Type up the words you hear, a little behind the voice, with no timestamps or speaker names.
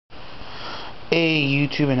Hey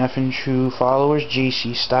YouTube and effing true followers,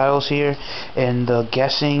 JC Styles here, and the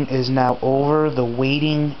guessing is now over, the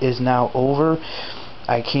waiting is now over.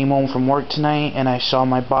 I came home from work tonight and I saw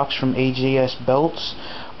my box from AJS Belts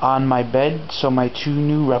on my bed, so my two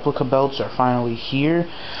new replica belts are finally here.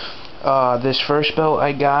 This first belt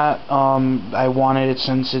I got, I wanted it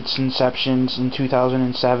since its inception in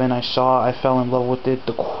 2007. I fell in love with it,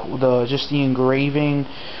 just the engraving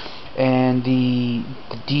and the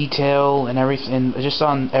detail and everything, just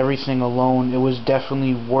on everything alone, it was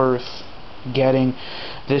definitely worth getting.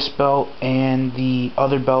 This belt and the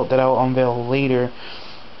other belt that I'll unveil later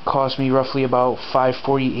cost me roughly about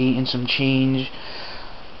 $548 and some change,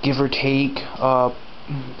 give or take,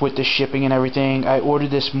 with the shipping and everything. I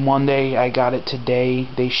ordered this Monday, I got it today.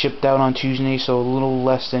 They shipped out on Tuesday, so a little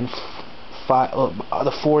less than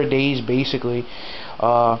 4 days basically.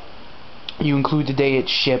 You include the day it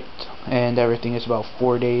shipped and everything, it's about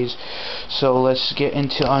 4 days. So let's get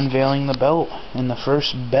into unveiling the belt, and the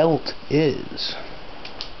first belt is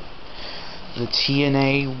the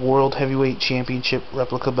TNA World Heavyweight Championship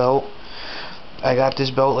replica belt. I got this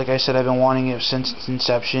belt, like I said, I've been wanting it since its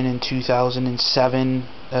inception in 2007.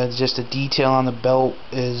 Just the detail on the belt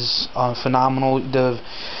is phenomenal. The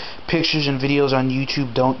pictures and videos on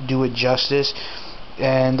YouTube don't do it justice,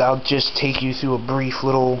 and I'll just take you through a brief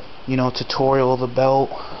little tutorial of the belt.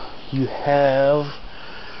 You have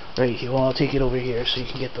right here, well, I'll take it over here so you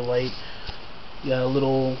can get the light. You got a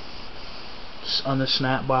little, on the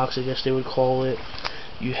snap box I guess they would call it,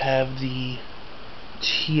 you have the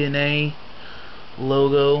TNA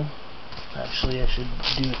logo. Actually, I should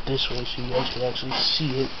do it this way so you guys can actually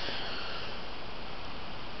see it.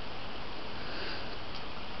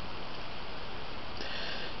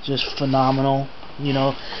 Just phenomenal.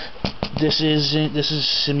 This is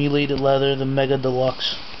simulated leather, the Mega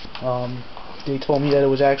Deluxe. They told me that it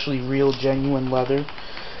was actually real, genuine leather.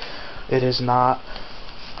 It is not.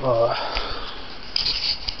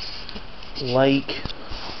 Like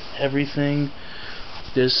everything,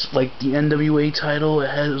 this, like the NWA title,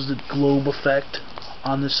 it has the globe effect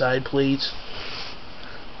on the side plates.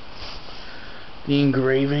 The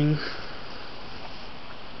engraving.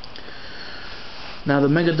 Now the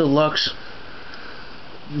Mega Deluxe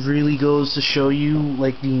really goes to show you,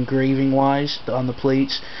 like, the engraving wise on the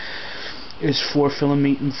plates is 4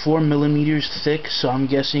 millimeters thick, so I'm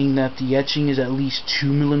guessing that the etching is at least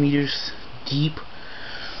 2 millimeters deep.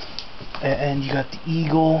 And you got the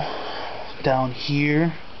eagle down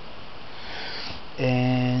here,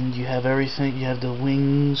 and you have everything. You have the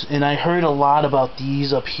wings, and I heard a lot about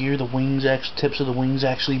these up here, the wings, tips of the wings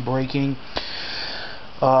actually breaking.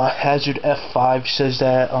 Hazard F5 says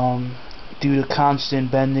that due to constant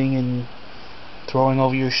bending and throwing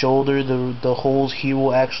over your shoulder, the holes here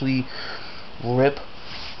will actually rip.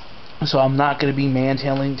 So I'm not going to be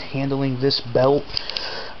handling this belt,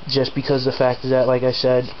 just because the fact is that, like I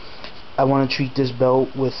said, I want to treat this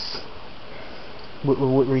belt with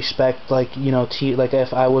respect, like like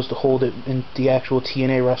if I was to hold it in the actual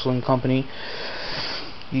TNA wrestling company.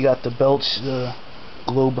 You got the belts, the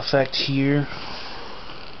globe effect here.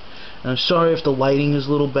 And I'm sorry if the lighting is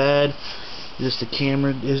a little bad. Just the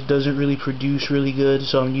camera doesn't really produce really good,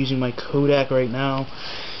 so I'm using my Kodak right now.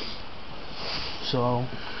 So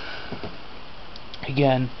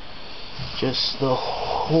again, just the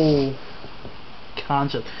whole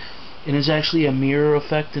concept. And it's actually a mirror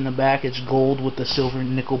effect in the back. It's gold with the silver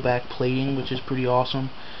nickel back plating, which is pretty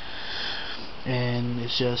awesome. And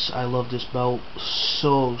it's just, I love this belt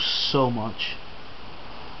so much.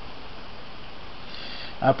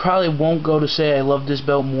 I probably won't go to say I love this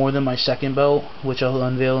belt more than my second belt, which I'll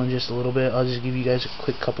unveil in just a little bit. I'll just give you guys a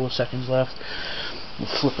quick couple of seconds left. We'll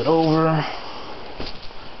flip it over.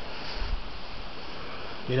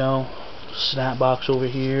 Snap box over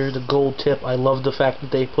here. The gold tip. I love the fact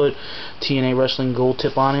that they put TNA Wrestling gold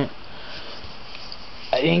tip on it.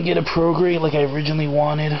 I didn't get a pro grade like I originally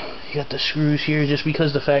wanted. You got the screws here, just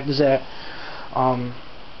because the fact is that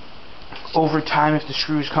over time, if the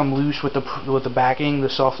screws come loose with the backing, the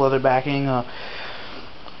soft leather backing,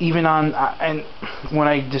 even on and when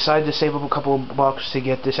I decide to save up a couple of bucks to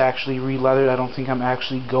get this actually re-leathered, I don't think I'm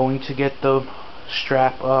actually going to get the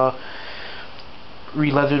strap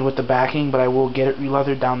re-leathered with the backing, but I will get it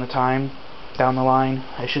re-leathered down the line,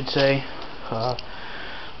 I should say,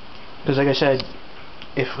 because like I said,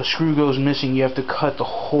 if a screw goes missing, you have to cut the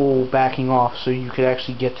whole backing off so you could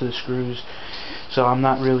actually get to the screws. So I'm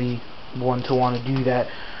not really one to want to do that,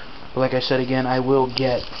 but like I said again, I will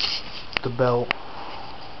get the belt.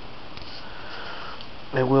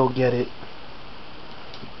 I will get it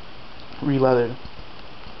re-leathered.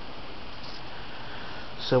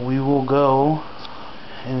 So we will go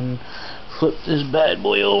and flip this bad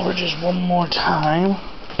boy over just one more time.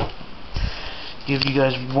 Give you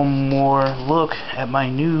guys one more look at my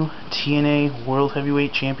new TNA World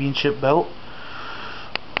Heavyweight Championship belt.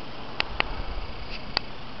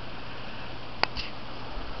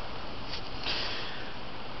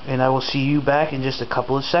 And I will see you back in just a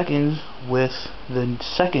couple of seconds with the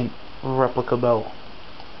second replica belt.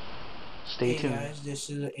 Stay tuned. Hey guys, this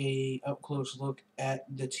is a up close look at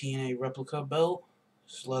the TNA replica belt.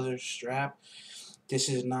 This leather strap. This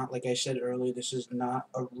is not, like I said earlier, this is not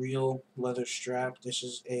a real leather strap. This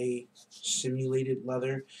is a simulated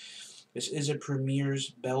leather. This is a Premier's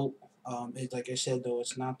belt. Like I said though,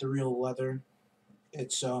 it's not the real leather.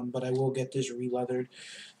 It's but I will get this re-leathered.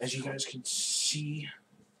 As you guys can see,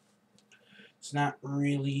 it's not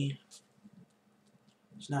really,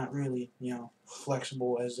 you know,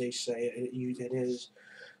 flexible as they say it is.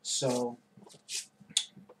 So,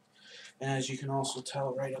 and as you can also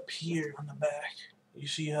tell right up here on the back, you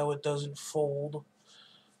see how it doesn't fold,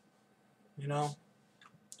 you know?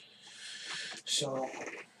 So,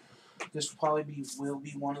 this will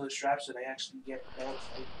be one of the straps that I actually get belts.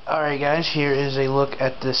 Alright guys, here is a look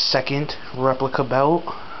at the second replica belt.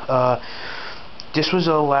 This was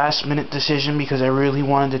a last minute decision because I really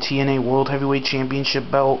wanted the TNA World Heavyweight Championship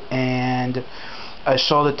belt, and I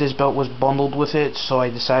saw that this belt was bundled with it, so I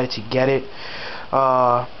decided to get it.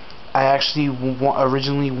 I actually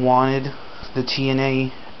originally wanted the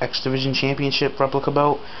TNA X Division Championship replica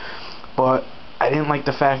belt, but I didn't like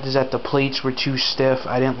the fact that the plates were too stiff.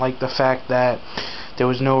 I didn't like the fact that there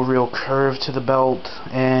was no real curve to the belt,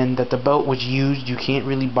 and that the belt was used. You can't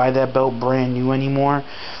really buy that belt brand new anymore.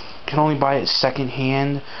 You can only buy it second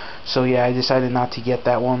hand. So yeah, I decided not to get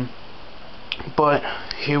that one. But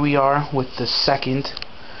here we are with the second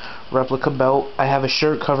replica belt. I have a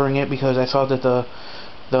shirt covering it because I thought that the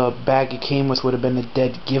bag it came with would have been a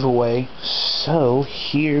dead giveaway. So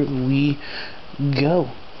here we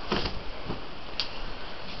go.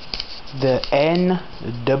 The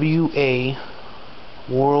NWA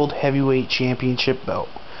World Heavyweight Championship belt.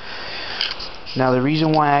 Now the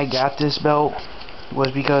reason why I got this belt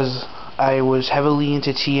was because I was heavily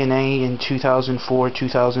into TNA in 2004,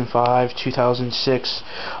 2005, 2006,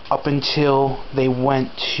 up until they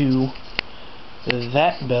went to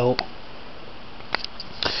that belt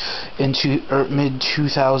into mid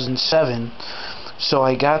 2007. So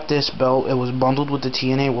I got this belt. It was bundled with the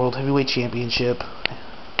TNA World Heavyweight Championship.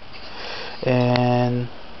 And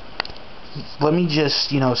let me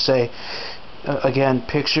just, you know, say again,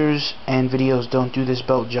 pictures and videos don't do this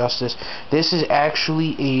belt justice. This is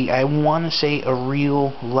actually I want to say a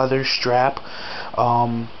real leather strap,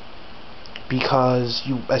 because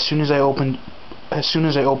as soon as I opened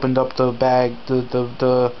up the bag,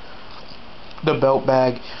 the belt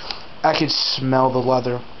bag, I could smell the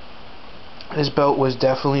leather. This belt was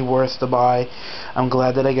definitely worth the buy. I'm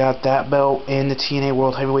glad that I got that belt and the TNA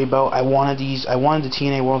World Heavyweight belt. I wanted the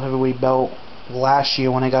TNA World Heavyweight belt last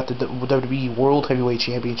year when I got the WWE World Heavyweight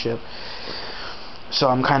Championship. So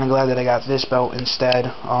I'm kind of glad that I got this belt instead.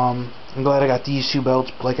 I'm glad I got these two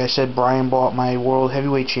belts. Like I said, Brian bought my World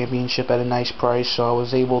Heavyweight Championship at a nice price, so I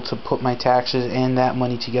was able to put my taxes and that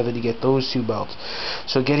money together to get those two belts.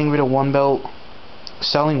 So getting rid of one belt,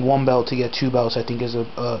 selling one belt to get two belts, I think is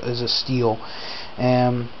a steal.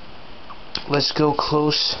 And let's go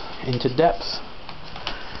close into depth.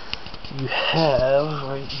 You have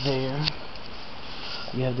right there,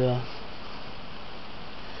 you have the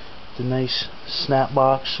nice snap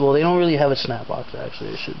box. Well, they don't really have a snap box,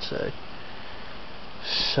 actually, I should say.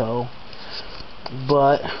 So,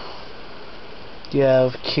 but you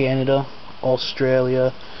have Canada,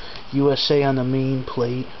 Australia, USA on the main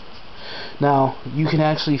plate. Now, you can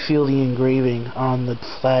actually feel the engraving on the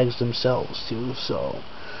flags themselves, too. So,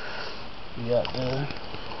 you got the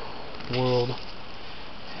World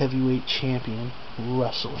Heavyweight Champion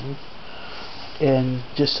Wrestling. And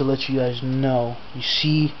just to let you guys know, you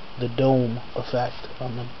see the dome effect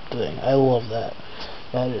on the thing. I love that.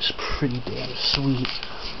 That is pretty damn sweet.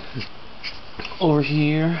 Over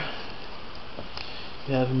here,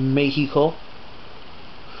 you have Mexico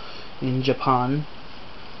in Japan.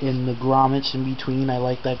 In the grommets in between, I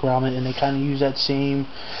like that grommet, and they kind of use that same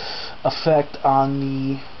effect on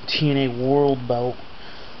the TNA World belt,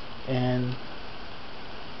 and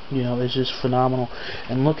you know, it's just phenomenal.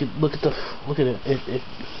 And look at it.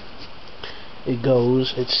 It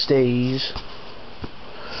goes, it stays.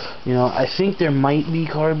 You know, I think there might be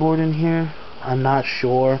cardboard in here. I'm not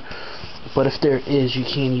sure, but if there is, you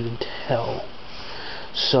can't even tell.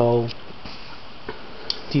 So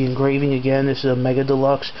The engraving again, this is a Mega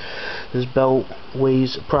Deluxe. This belt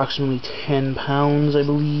weighs approximately 10 pounds, I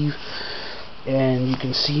believe. And you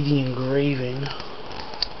can see the engraving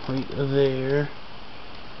right there.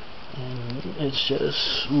 And it's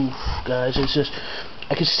just, oof, guys, it's just,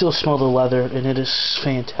 I can still smell the leather, and it is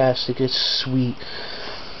fantastic. It's sweet.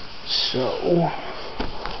 So,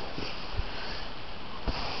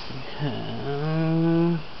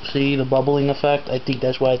 see the bubbling effect? I think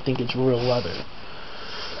that's why I think it's real leather.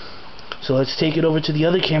 So let's take it over to the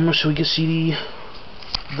other camera so we can see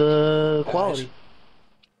the quality.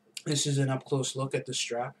 This is an up close look at the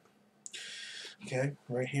strap. Okay,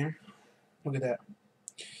 right here. Look at that.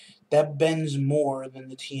 That bends more than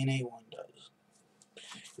the TNA one does.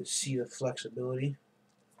 You see the flexibility.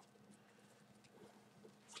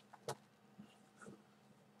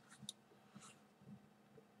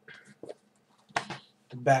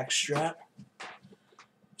 The back strap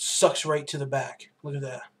sucks right to the back. Look at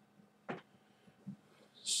that.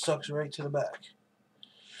 Sucks right to the back.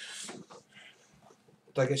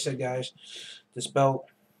 Like I said, guys, this belt,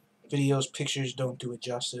 videos, pictures don't do it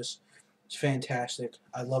justice. It's fantastic.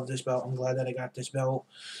 I love this belt. I'm glad that I got this belt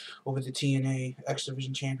over the TNA X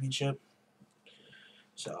Division Championship.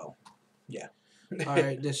 So, yeah.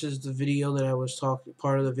 Alright, this is the video that I was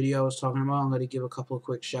part of the video I was talking about. I'm going to give a couple of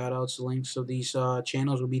quick shout outs. The links of these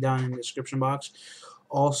channels will be down in the description box.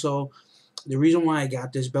 Also, the reason why I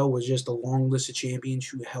got this belt was just a long list of champions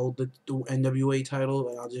who held the NWA title.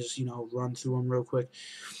 And I'll just, run through them real quick.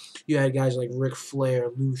 You had guys like Ric Flair,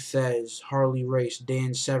 Lou Thez, Harley Race,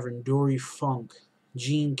 Dan Severn, Dory Funk,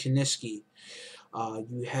 Gene Kiniski.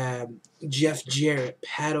 You have Jeff Jarrett,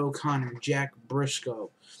 Pat O'Connor, Jack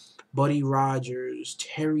Briscoe, Buddy Rogers,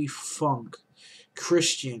 Terry Funk,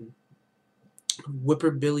 Christian,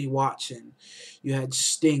 Whipper Billy Watson. You had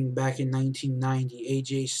Sting back in 1990,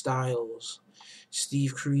 AJ Styles,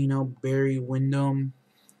 Steve Corino, Barry Windham,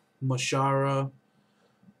 Mashara,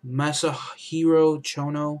 Masahiro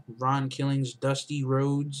Chono, Ron Killings, Dusty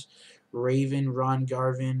Rhodes, Raven, Ron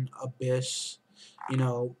Garvin, Abyss.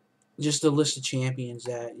 Just a list of champions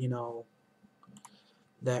that,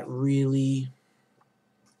 that really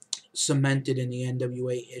cemented in the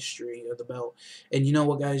NWA history of the belt. And you know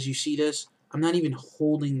what, guys? You see this? I'm not even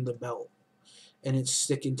holding the belt, and it's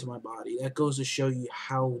sticking to my body. That goes to show you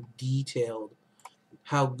how detailed,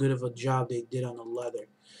 how good of a job they did on the leather.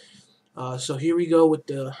 So here we go with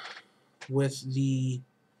the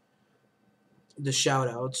shout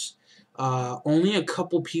outs. Only a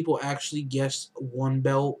couple people actually guessed one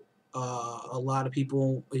belt. A lot of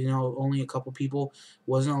people, only a couple people.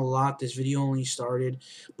 Wasn't a lot. This video only started.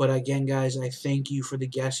 But again, guys, I thank you for the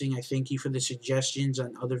guessing. I thank you for the suggestions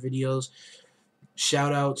on other videos.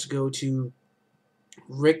 Shout outs go to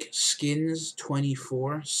Rick Skins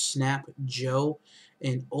 24, Snap Joe,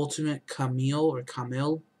 and Ultimate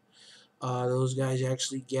Camille. Those guys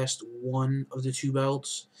actually guessed one of the two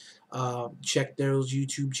belts. Check those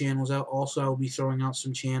YouTube channels out. Also, I'll be throwing out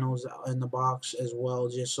some channels in the box as well,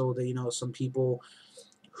 just so that some people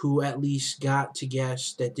who at least got to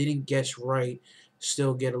guess that didn't guess right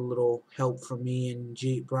still get a little help from me and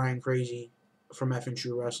Brian Crazy from F and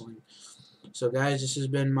True Wrestling. So, guys, this has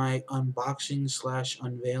been my unboxing /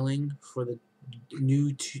 unveiling for the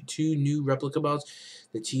two new replica belts,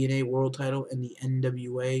 the TNA World Title and the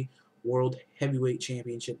NWA World Heavyweight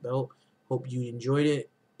Championship belt. Hope you enjoyed it.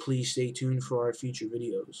 Please stay tuned for our future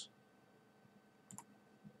videos.